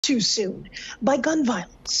too soon by gun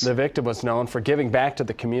violence. The victim was known for giving back to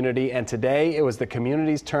the community, and today it was the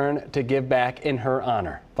community's turn to give back in her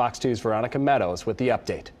honor. Fox 2's Veronica Meadows with the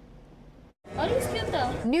update. Oh, he's cute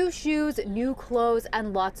though. New shoes, new clothes,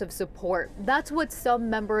 and lots of support. That's what some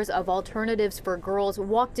members of Alternatives for Girls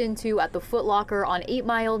walked into at the Footlocker on 8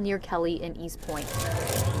 Mile near Kelly in East Point.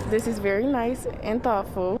 This is very nice and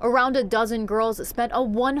thoughtful. Around a dozen girls spent a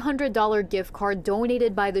 $100 gift card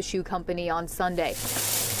donated by the shoe company on Sunday.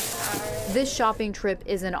 This shopping trip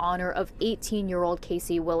is in honor of 18-year-old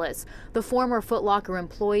Casey Willis. The former Footlocker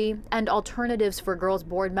employee and Alternatives for Girls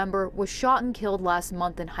board member was shot and killed last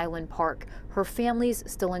month in Highland Park. Her family's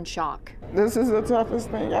still in shock. This is the toughest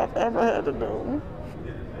thing I've ever had to do.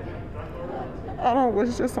 I don't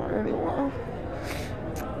wish this on anyone.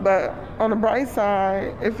 But on the bright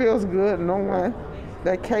side, it feels good knowing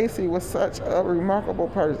that Casey was such a remarkable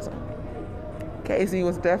person. Casey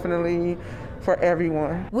was definitely for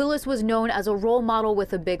everyone. Willis was known as a role model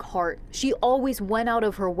with a big heart. She always went out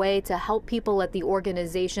of her way to help people at the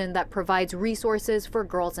organization that provides resources for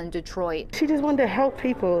girls in Detroit. She just wanted to help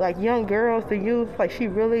people, like young girls, the youth. Like she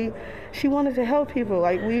wanted to help people.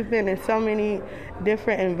 Like we've been in so many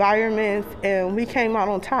different environments and we came out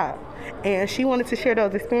on top. And she wanted to share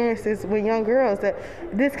those experiences with young girls that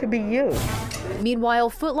this could be you. Meanwhile,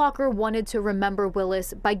 Footlocker wanted to remember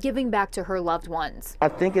Willis by giving back to her loved ones. I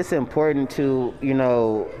think it's important to,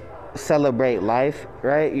 celebrate life,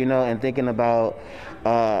 right? And thinking about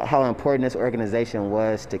how important this organization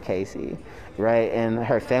was to Casey, right? And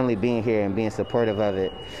her family being here and being supportive of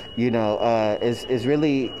it, is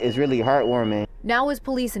really heartwarming. Now as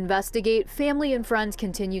police investigate, family and friends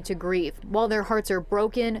continue to grieve. While their hearts are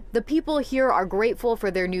broken, the people here are grateful for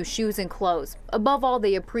their new shoes and clothes. Above all,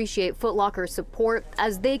 they appreciate Footlocker's support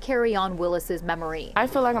as they carry on Willis's memory. I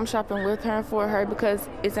feel like I'm shopping with her and for her because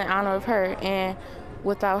it's in honor of her, and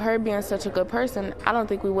without her being such a good person, I don't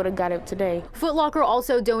think we would have got it today. Footlocker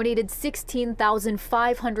also donated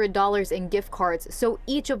 $16,500 in gift cards, so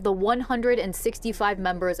each of the 165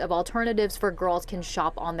 members of Alternatives for Girls can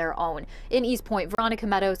shop on their own. In East Point, Veronica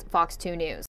Meadows, Fox 2 News.